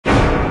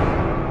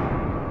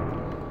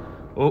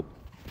Oh,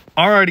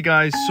 alrighty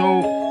guys, so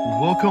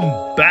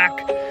welcome back.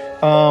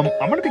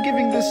 I'm gonna be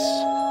giving this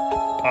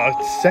a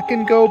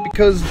second go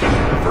because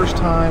the first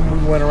time we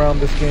went around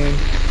this game,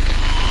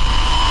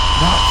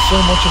 not so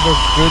much of a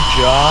good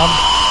job.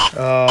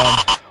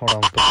 Hold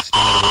on, put this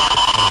down a little bit.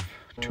 It's kind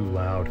of too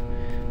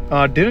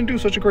loud. Didn't do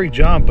such a great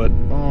job, but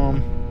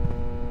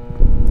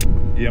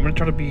yeah, I'm gonna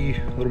try to be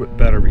a little bit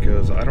better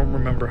because I don't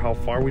remember how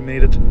far we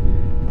made it.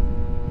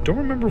 Don't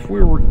remember if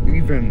we were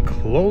even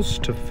close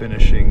to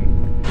finishing.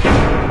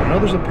 I know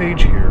there's a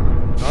page here.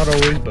 Not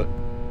always, but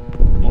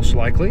most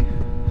likely.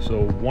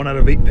 So 1 out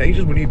of 8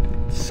 pages. We need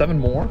 7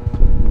 more.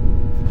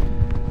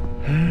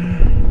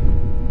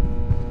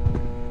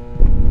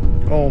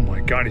 Oh my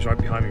god, he's right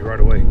behind me right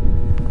away.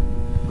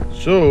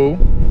 So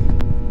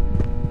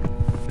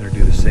I'm gonna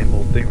do the same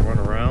old thing, run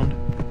around.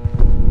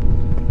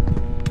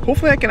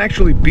 Hopefully I can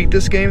actually beat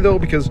this game though,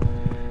 because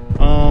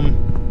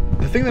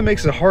the thing that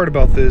makes it hard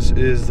about this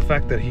is the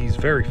fact that he's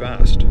very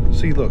fast.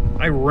 See, look,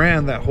 I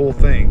ran that whole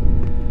thing,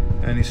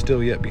 and he's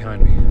still yet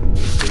behind me.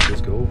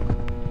 Let's go.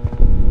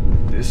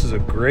 This is a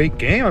great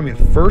game. I mean,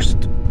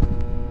 first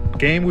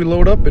game we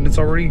load up, and it's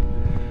already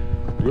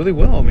really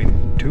well. I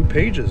mean, 2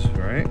 pages,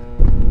 right?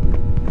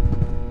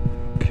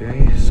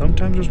 Okay,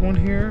 sometimes there's one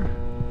here.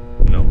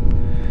 No,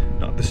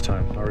 not this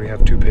time. I already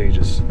have 2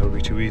 pages. That would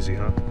be too easy,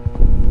 huh? Oh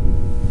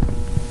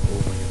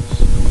my goodness.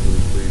 Don't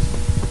lose,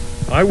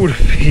 please. I would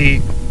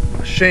be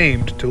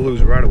ashamed to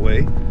lose right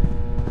away,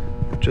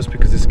 just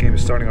because this game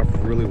is starting off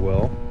really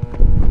well.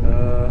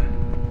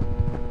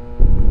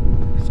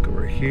 Let's go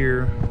right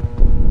here.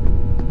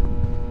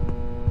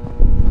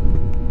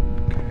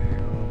 Okay,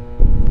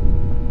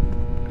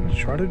 I'm gonna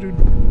try to do.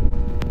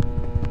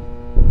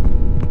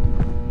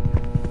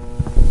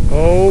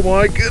 Oh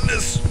my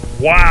goodness!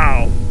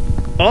 Wow,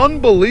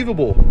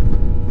 unbelievable!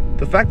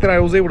 The fact that I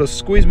was able to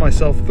squeeze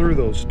myself through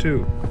those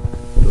two.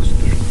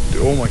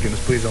 Oh my goodness,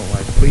 please don't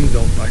lie. Please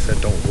don't, I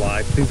said don't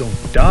lie. Please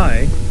don't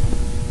die.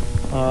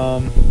 I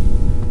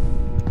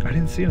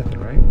didn't see anything,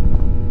 right?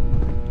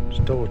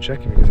 Just double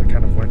checking because I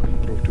kind of went a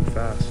little too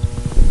fast.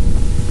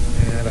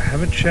 And I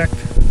haven't checked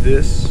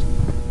this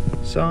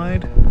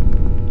side.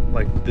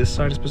 Like this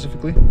side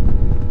specifically.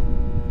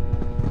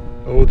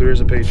 Oh, there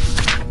is a page.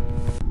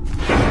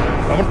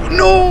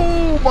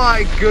 No,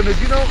 my goodness,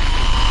 you know.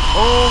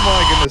 Oh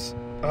my goodness.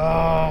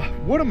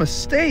 What a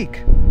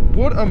mistake.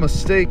 What a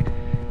mistake.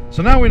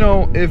 So now we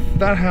know if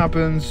that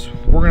happens,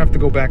 we're gonna have to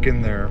go back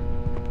in there.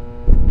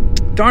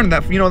 Darn,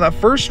 that, you know, that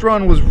first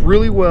run was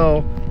really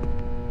well.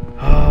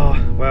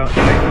 Well,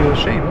 I feel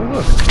ashamed. Oh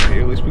look, okay,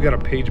 at least we got a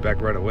page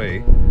back right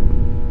away.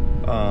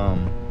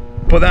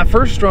 But that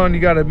first run,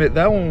 you gotta admit,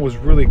 that one was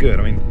really good.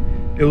 I mean,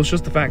 it was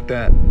just the fact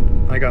that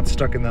I got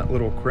stuck in that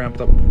little cramped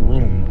up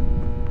room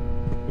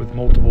with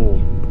multiple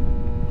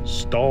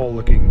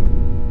stall-looking,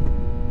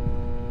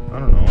 I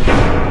don't know.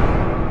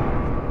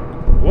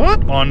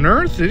 What on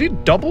earth? Did he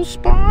double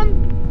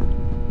spawn?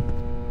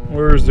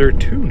 Or is there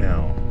 2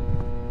 now?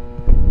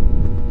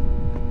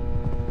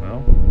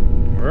 Well,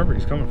 wherever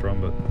he's coming from,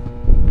 but...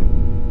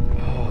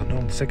 Oh, no,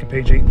 the second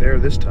page ain't there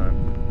this time.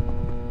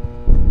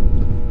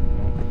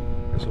 Well,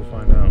 guess we'll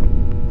find out.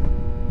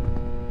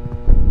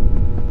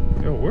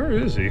 Yo, where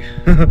is he?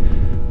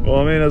 Well,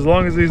 I mean, as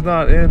long as he's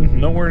not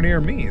nowhere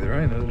near me,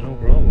 right? There's no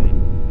problem.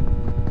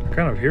 I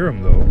kind of hear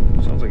him, though.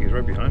 Sounds like he's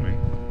right behind me.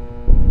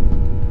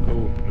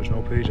 Oh, there's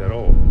no page at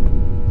all.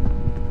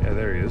 Yeah,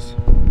 there he is.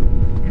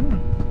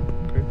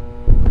 Okay.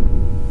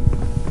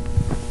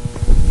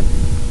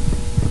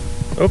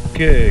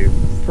 Okay,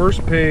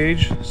 first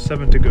page,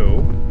 7 to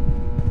go.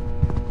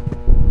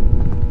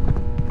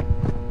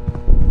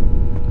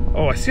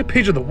 Oh, I see a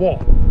page on the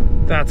wall.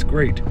 That's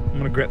great. I'm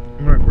gonna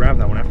grab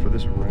that one after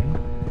this room.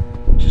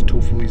 Just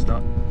hopefully he's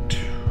not.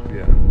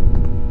 Yeah.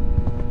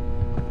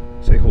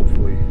 Say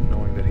hopefully,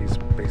 knowing that he's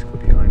basically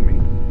behind me.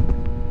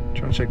 I'm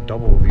trying to check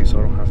double of these so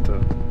I don't have to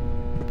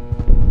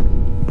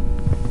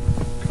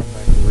come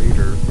back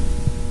later.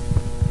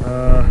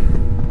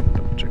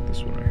 Double check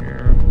this one right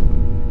here.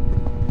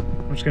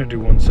 I'm just gonna do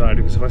one side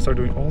because if I start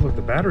doing, oh look,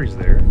 the battery's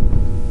there,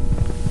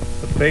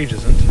 but the page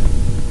isn't.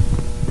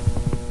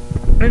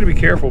 I need to be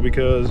careful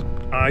because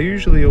I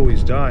usually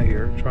always die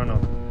here trying to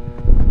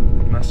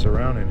mess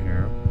around in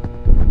here.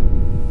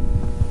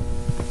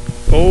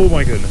 Oh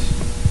my goodness.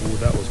 Ooh,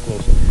 that was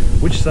close.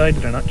 Which side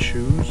did I not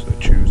choose?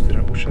 Which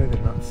side did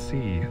I not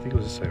see? I think it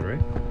was this side,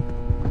 right?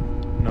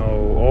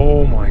 No.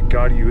 Oh my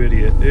god, you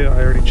idiot. Yeah,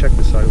 I already checked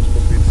this side. It was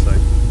supposed to be this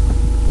side.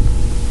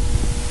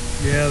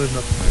 Yeah, there's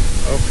nothing there.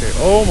 Okay.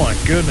 Oh my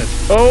goodness.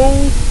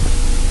 Oh!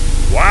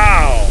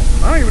 Wow!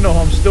 I don't even know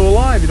how I'm still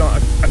alive. You know, I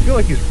feel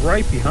like he's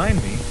right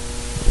behind me.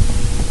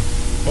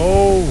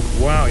 Oh,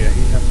 wow. Yeah,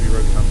 he has to be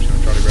right behind me. I'm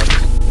just gonna try to grab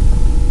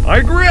this.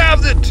 I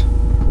grabbed it!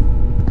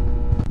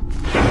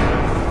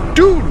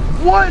 Dude,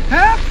 what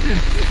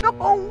happened?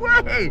 No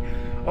way!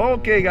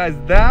 Okay, guys,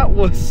 that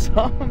was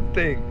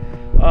something.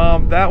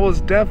 That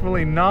was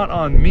definitely not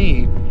on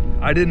me.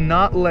 I did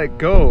not let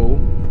go.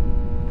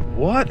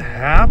 What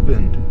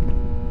happened?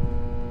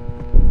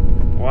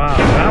 Wow,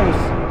 that was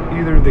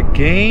either the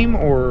game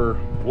or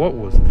what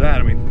was that?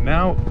 I mean,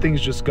 now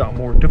things just got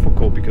more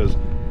difficult because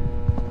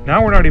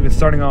now we're not even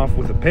starting off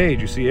with a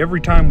page. You see,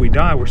 every time we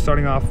die, we're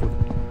starting off with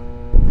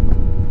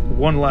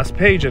one less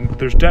page, and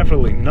there's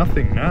definitely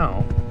nothing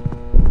now.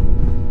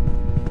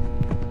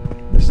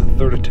 This is the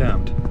third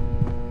attempt.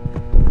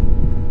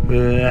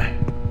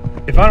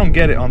 If I don't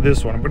get it on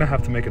this one, I'm gonna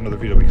have to make another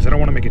video because I don't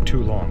want to make it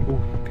too long. Ooh,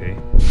 okay.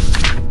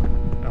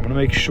 I'm gonna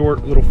make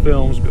short little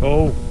films.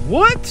 Oh,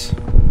 what?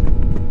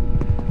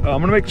 I'm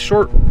gonna make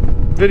short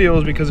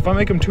videos because if I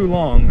make them too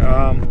long,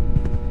 I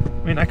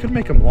mean, I could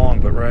make them long,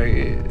 but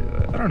right,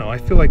 I don't know. I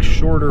feel like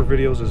shorter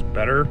videos is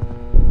better.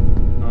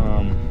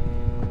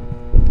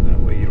 That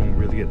way you don't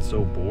really get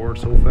so bored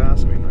so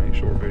fast. I mean, right,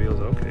 short videos,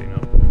 okay, no. I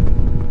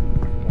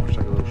can watch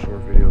like a little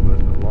short video,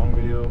 but a long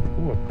video,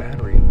 ooh, a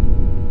battery.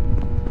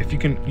 If you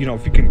can, you know,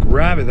 if you can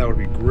grab it, that would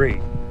be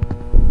great.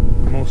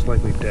 Most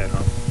likely dead,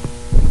 huh?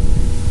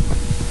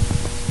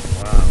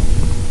 Wow.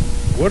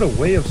 What a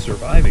way of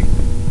surviving.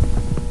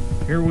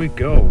 Here we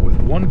go,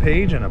 with one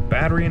page and a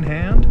battery in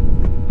hand.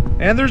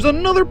 And there's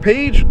another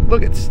page.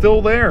 Look, it's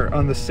still there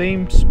on the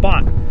same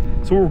spot.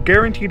 So we're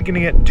guaranteed going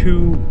to get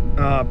 2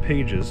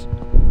 pages.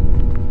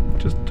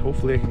 Just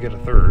hopefully I can get a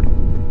third.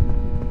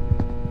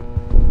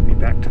 Be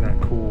back to that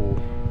cool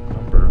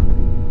number.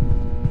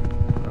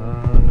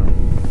 No.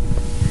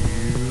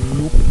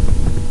 Nope.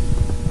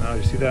 Oh,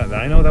 you see that?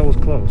 I know that was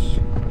close.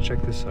 I'll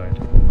check this side.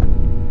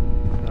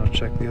 I'll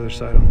check the other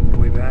side on the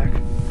way back. Ooh.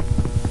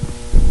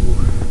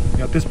 You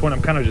know, at this point,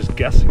 I'm kind of just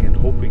guessing and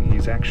hoping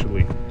he's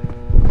actually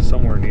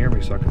somewhere near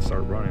me so I can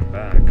start running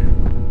back.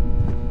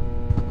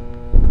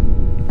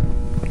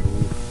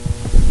 Ooh.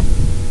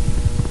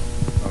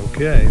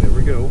 Okay, there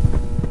we go.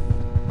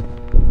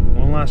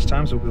 One last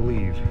time so we can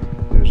leave.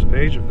 There's a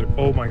page of there.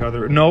 Oh my god,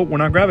 no, we're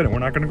not grabbing it. We're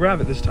not going to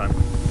grab it this time.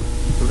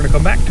 We're going to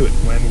come back to it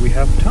when we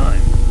have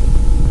time.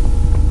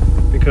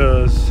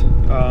 Because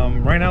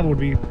right now would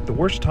be the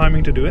worst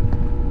timing to do it.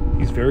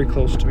 He's very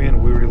close to me,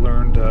 and we already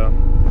learned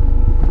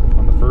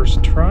on the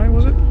first try,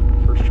 was it?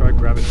 First try,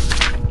 grab it.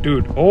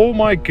 Dude, oh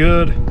my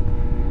good.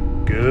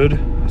 Good.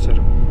 I was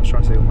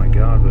trying to say oh my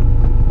god, but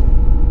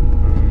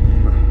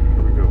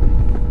here we go.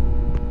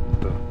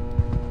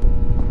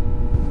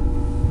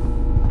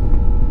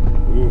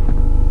 Ooh.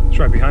 He's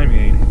right behind me,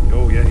 ain't he?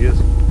 Oh yeah, he is.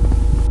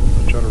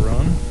 I'll try to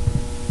run.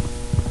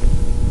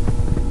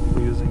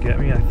 He doesn't get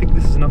me. I think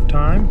this is enough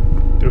time.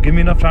 It'll give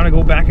me enough time to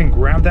go back and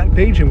grab that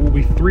page, and we'll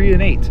be 3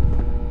 and 8.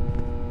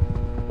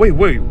 Wait,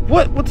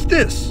 what? What's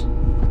this?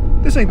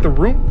 This ain't the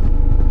room.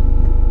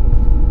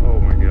 Oh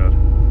my god.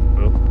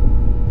 Well,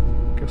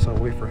 guess I'll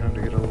wait for him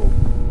to get a little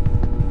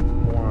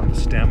more on the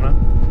stamina.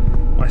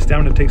 My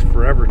stamina takes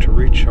forever to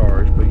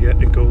recharge, but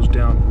yet it goes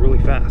down really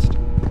fast.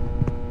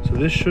 So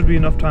this should be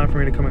enough time for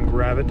me to come and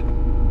grab it.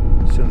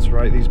 Since,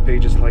 right, these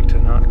pages like to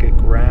not get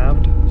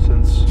grabbed,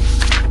 since...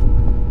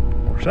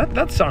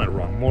 That sounded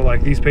wrong. More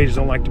like these pages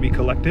don't like to be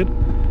collected.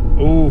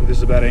 Oh, this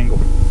is a bad angle.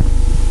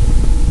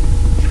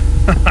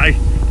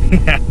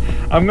 Yeah,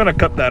 I'm gonna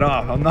cut that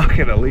off. I'm not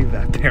gonna leave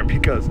that there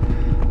because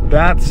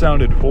that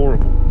sounded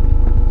horrible.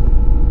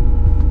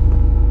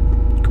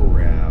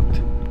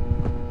 Grabbed.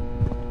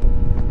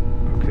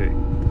 Okay.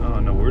 Oh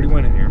no, we already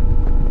went in here.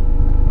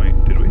 Wait,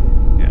 did we?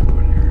 Yeah, we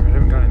went in here. I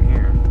haven't gone in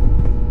here.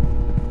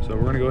 So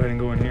we're gonna go ahead and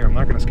go in here. I'm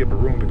not gonna skip a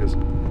room because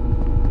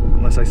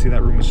unless I see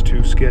that room is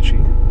too sketchy.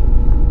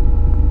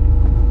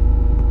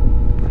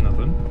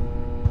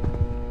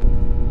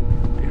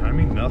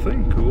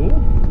 Nothing? Cool.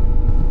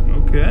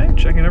 Okay,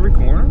 checking every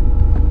corner.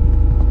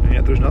 And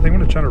yet there's nothing. I'm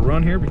going to try to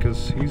run here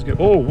because he's going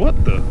to... Oh,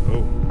 what the...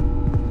 Oh.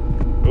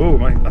 Oh,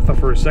 I thought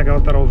for a second I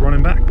thought I was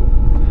running back.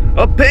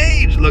 A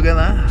page! Look at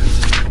that!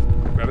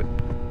 Grab it.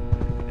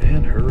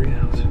 And hurry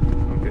out.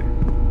 Okay.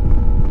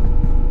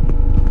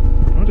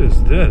 What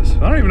is this?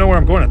 I don't even know where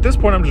I'm going. At this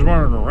point, I'm just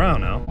running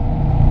around now.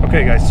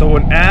 Okay, guys, so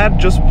an ad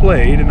just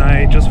played, and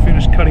I just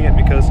finished cutting it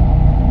because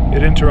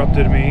it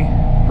interrupted me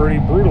pretty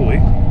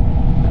brutally.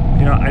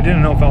 You know, I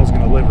didn't know if I was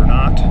going to live or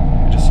not.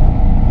 I just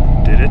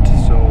did it,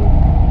 so...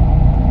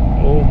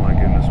 Oh my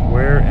goodness,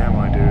 where am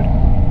I, dude?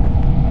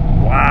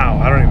 Wow,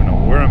 I don't even know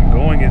where I'm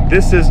going, and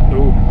this is...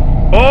 Ooh.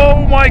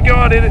 Oh my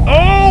god,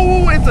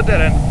 oh, it's a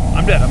dead end.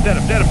 I'm dead.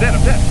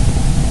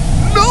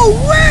 No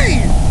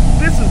way!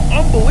 This is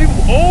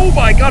unbelievable. Oh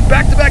my god,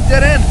 back-to-back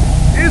dead end.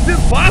 Is this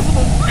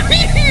possible?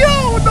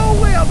 Yo, no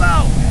way, I'm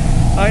out.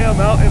 I am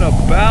out and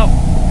about,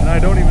 and I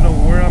don't even know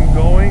where I'm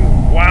going.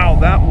 Wow,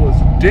 that was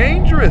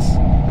dangerous.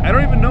 I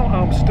don't even know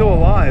how I'm still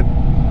alive.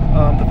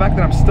 The fact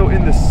that I'm still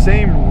in the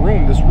same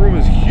room. This room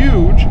is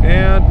huge,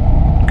 and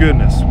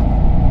goodness.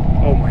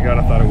 Oh my god,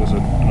 I thought it was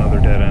another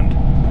dead end.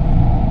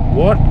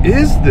 What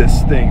is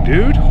this thing,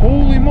 dude?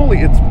 Holy moly,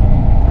 it's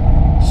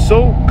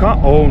so...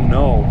 Oh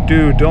no,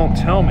 dude, don't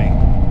tell me.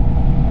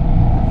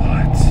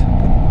 What?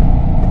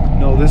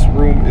 No, this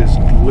room is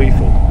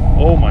lethal.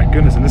 Oh my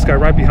goodness, and this guy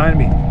right behind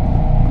me.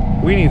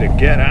 We need to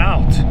get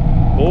out.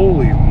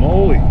 Holy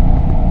moly.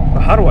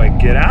 How do I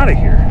get out of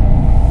here?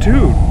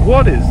 Dude,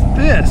 what is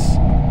this?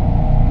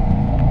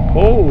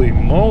 Holy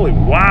moly,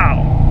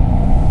 wow.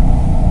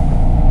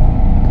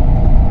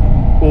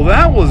 Well,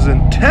 that was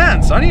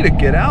intense. I need to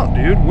get out,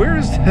 dude.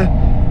 Where's the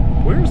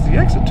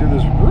exit to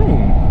this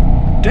room?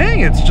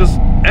 Dang, it's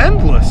just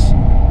endless.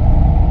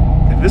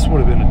 If this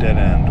would have been a dead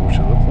end, which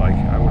it looked like,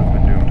 I would have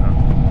been doomed, huh?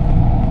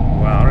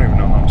 Wow, I don't even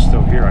know how I'm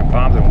still here. I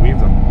bombed and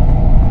weaved them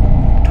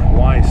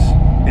twice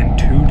in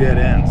 2 dead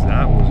ends.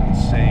 That was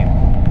insane.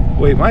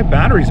 Wait, my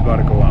battery's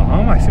about to go out,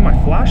 huh? I see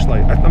my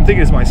flashlight. I'm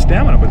thinking it's my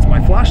stamina, but it's my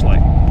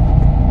flashlight.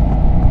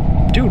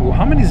 Dude, well,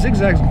 how many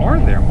zigzags are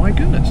there? My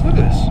goodness, look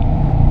at this.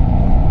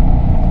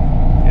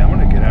 Yeah, I'm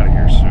gonna get out of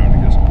here soon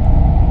because...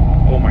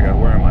 Oh my god,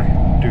 where am I?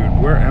 Dude,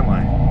 where am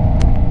I?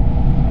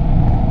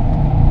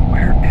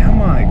 Where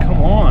am I?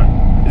 Come on.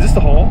 Is this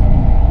the hall?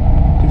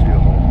 Please be the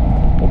hall.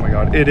 Oh my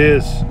god, it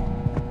is.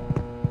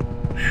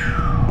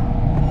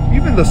 Whew.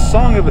 Even the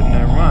song of it...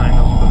 Never mind.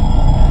 I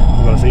was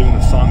about to say even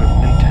the song of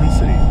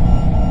intensity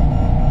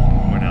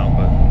went out,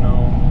 but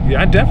no.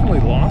 Yeah, I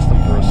definitely lost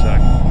him for a sec.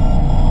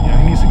 Yeah,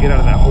 he needs to get out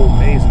of that whole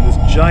maze in this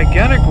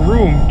gigantic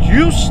room.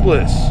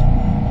 Useless.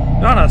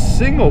 Not a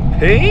single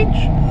page?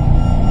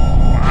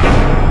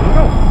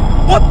 Wow.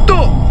 What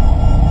the?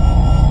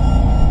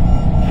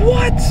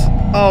 What?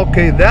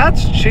 Okay,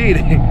 that's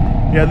cheating.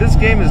 Yeah, this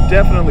game is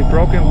definitely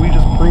broken. We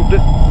just proved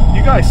it.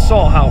 You guys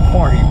saw how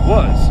far he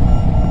was.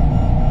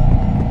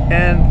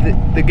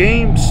 And the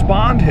game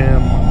spawned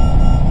him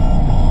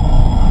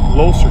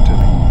closer to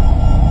me.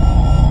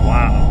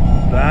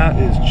 Wow, that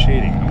is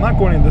cheating. I'm not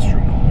going in this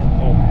room no more.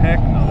 Oh,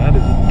 heck no, that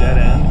is a dead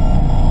end.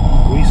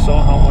 We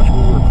saw how much we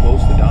were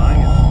close to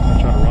dying, and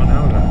I try to run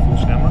out of that full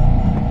stamina.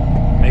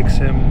 Makes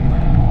him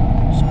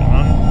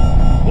spawn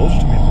closer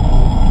to me.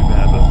 Too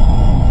bad, but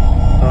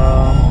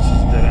this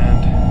is a dead end.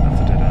 That's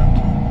a dead end.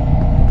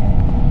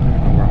 I don't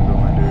even know where I'm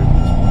going, dude. At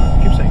this point, I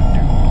keep saying,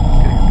 dude.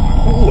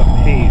 Ooh, a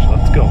page.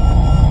 Let's go.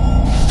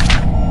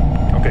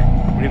 Okay,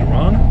 we need to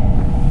run.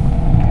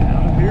 Get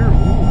out of here.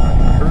 Ooh,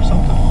 I heard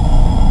something.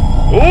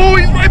 Oh,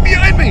 he's right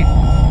behind me.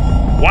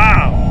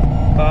 Wow.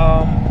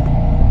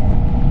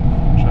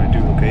 What should I do?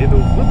 Okay,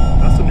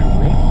 that's a new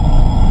room.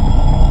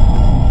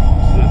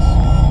 What's this?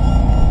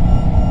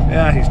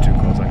 Yeah, he's too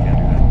close. I can't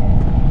do that.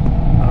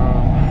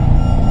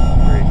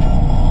 Great. I'm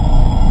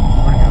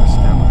running out of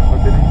stamina. Have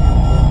I been in here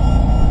before?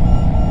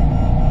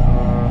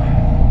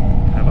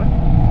 Have I?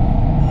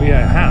 Oh, yeah,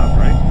 I have,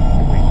 right?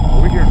 Wait,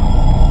 over here.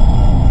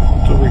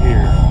 What's over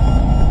here?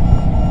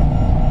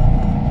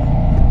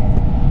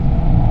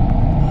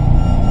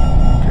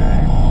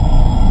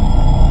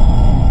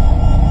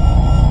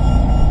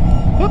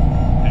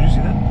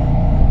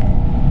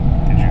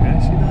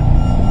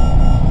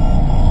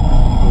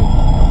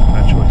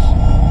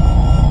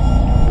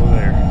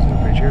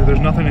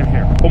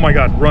 Oh my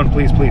god, run,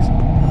 please, please. This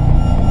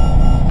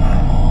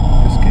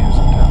game is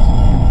intense.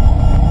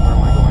 Where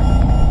am I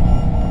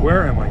going?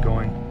 Where am I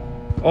going?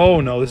 Oh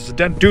no, this is a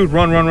dead... Dude,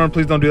 run, run, run,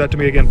 please don't do that to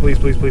me again. Please,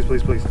 please, please,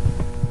 please, please.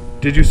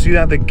 Did you see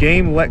that? The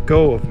game let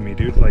go of me,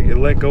 dude. Like, it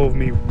let go of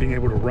me being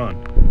able to run.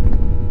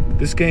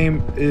 This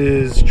game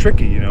is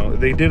tricky, you know.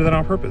 They did it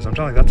on purpose. I'm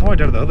telling you, that's how I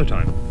did it the other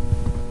time.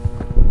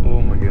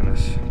 Oh my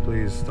goodness.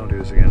 Please don't do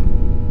this again.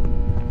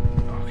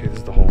 Okay, this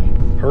is the hole.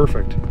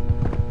 Perfect.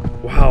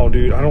 Wow,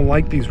 dude, I don't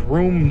like these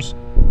rooms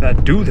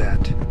that do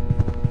that.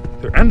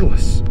 They're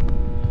endless.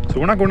 So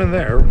we're not going in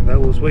there. That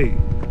was, wait,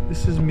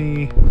 this is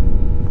me.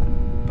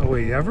 Oh,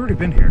 wait, I've already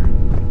been here.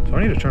 So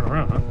I need to turn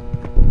around, huh?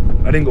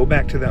 I didn't go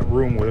back to that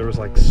room where there was,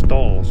 like,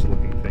 stalls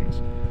looking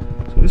things.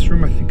 So this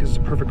room, I think, is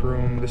the perfect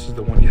room. This is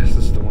the one, yes,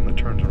 this is the one that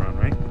turns around,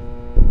 right?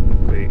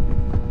 Wait.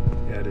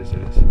 Yeah, it is,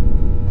 it is.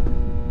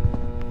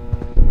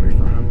 Wait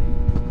for him.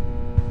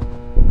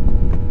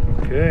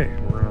 Okay,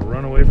 we're gonna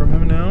run away from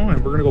him now,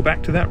 and we're gonna go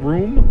back to that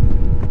room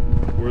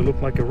where it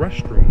looked like a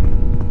restroom.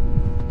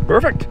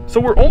 Perfect! So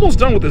we're almost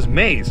done with this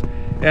maze,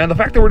 and the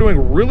fact that we're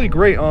doing really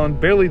great on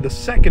barely the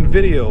second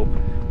video,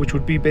 which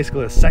would be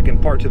basically a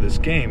second part to this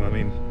game, I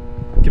mean,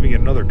 giving it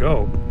another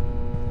go.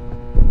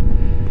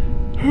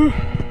 Here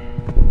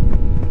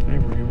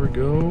we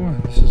go.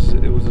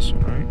 It was this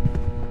one, right?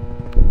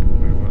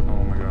 Wait, what?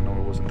 Oh my god, no,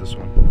 it wasn't this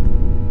one.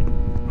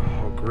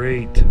 Oh,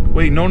 great.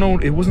 Wait, no,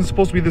 it wasn't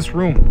supposed to be this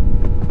room.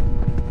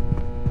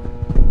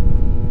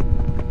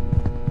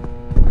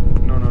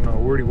 No,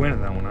 we already went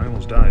in that one. I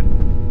almost died.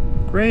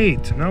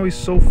 Great. Now he's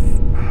so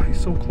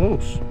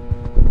close.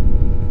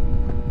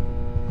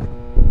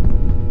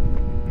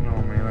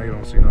 Oh man, I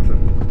don't see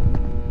nothing.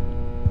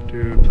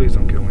 Dude, please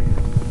don't kill me.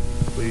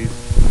 Please.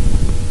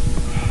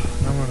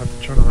 Now I'm gonna have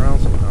to turn around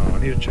somehow. I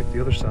need to check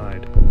the other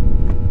side.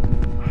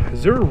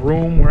 Is there a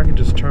room where I can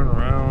just turn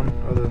around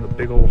other than the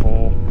big old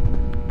hall?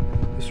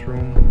 This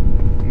room?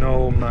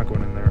 No, I'm not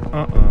going in there.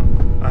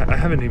 I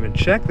haven't even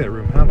checked that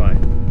room, have I?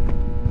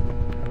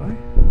 Have I?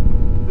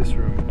 This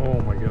room.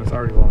 Oh my goodness, I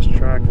already lost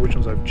track of which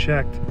ones I've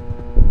checked.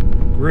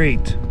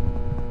 Great.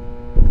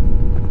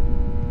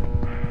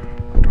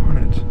 Darn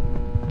it.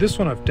 This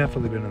one I've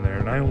definitely been in there,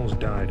 and I almost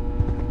died.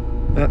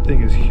 That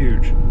thing is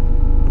huge.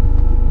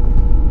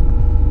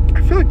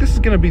 I feel like this is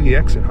going to be the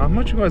exit. How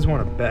much you guys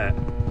want to bet?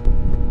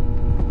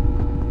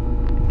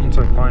 Once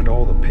I find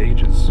all the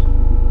pages.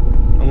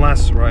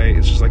 Unless, right,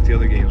 it's just like the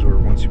other games where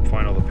once you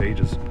find all the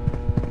pages,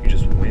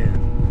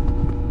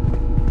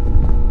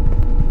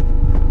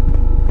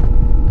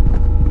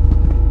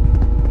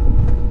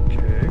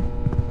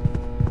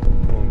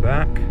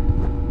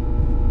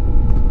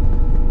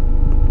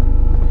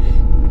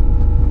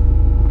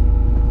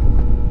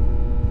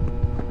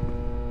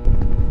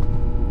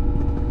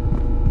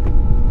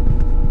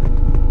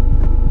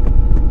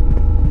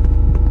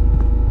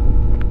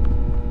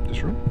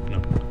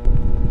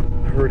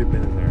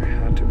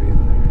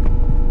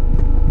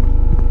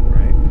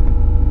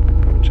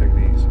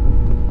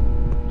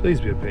 Please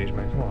be a page,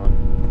 man. Come on.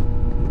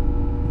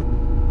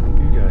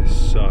 You guys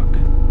suck.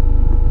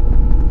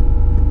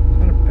 Is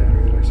that a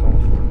battery that I saw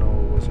before? No,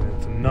 it wasn't.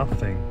 It's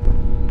nothing.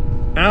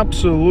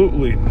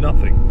 Absolutely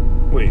nothing.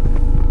 Wait.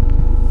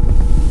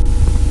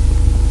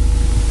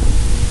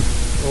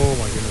 Oh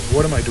my goodness.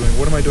 What am I doing?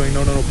 What am I doing?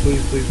 No, no, no.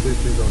 Please, please, please,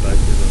 please don't die.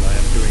 Please don't die.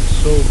 I'm doing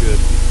so good.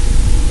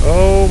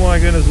 Oh my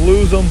goodness.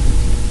 Lose them.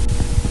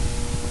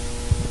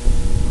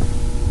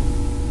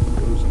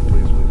 Lose them,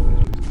 please, please,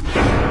 please, please.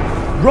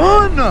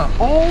 Run!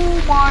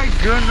 Oh my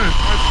goodness.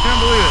 I can't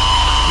believe it.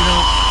 You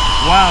know,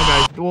 wow,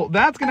 guys. Well,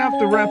 that's going to have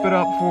to wrap it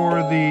up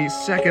for the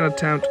second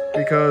attempt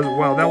because,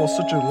 wow, that was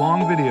such a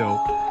long video.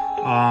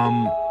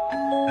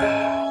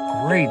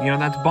 Great. You know,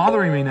 that's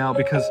bothering me now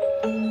because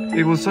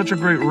it was such a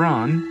great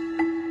run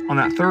on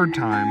that third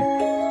time,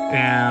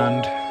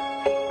 and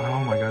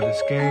oh my god,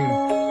 this game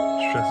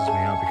stresses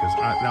me out because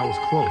that was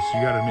close.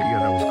 You gotta admit, yeah,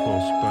 that was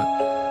close.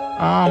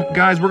 But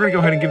guys, we're gonna go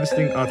ahead and give this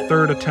thing a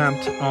third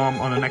attempt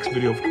on the next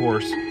video, of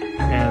course,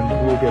 and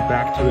we'll get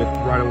back to it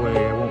right away.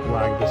 I won't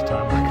lag this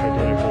time like I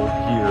did a whole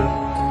year.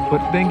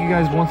 But thank you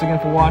guys once again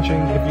for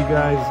watching. If you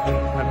guys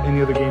have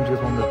any other games you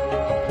guys want to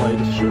play,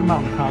 just shoot them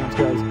out in the comments,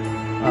 guys.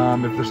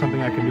 If there's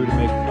something I can do to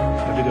make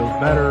the videos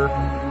better,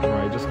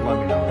 right, just let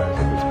me know, guys.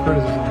 If it's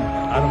criticism,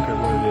 I don't care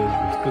what it is. If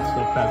it's good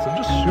stuff, bad stuff,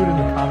 just shoot in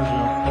the comments, you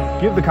know.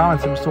 Give the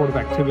comments some sort of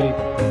activity.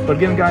 But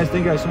again, guys,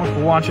 thank you guys so much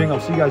for watching. I'll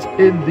see you guys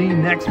in the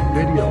next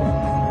video.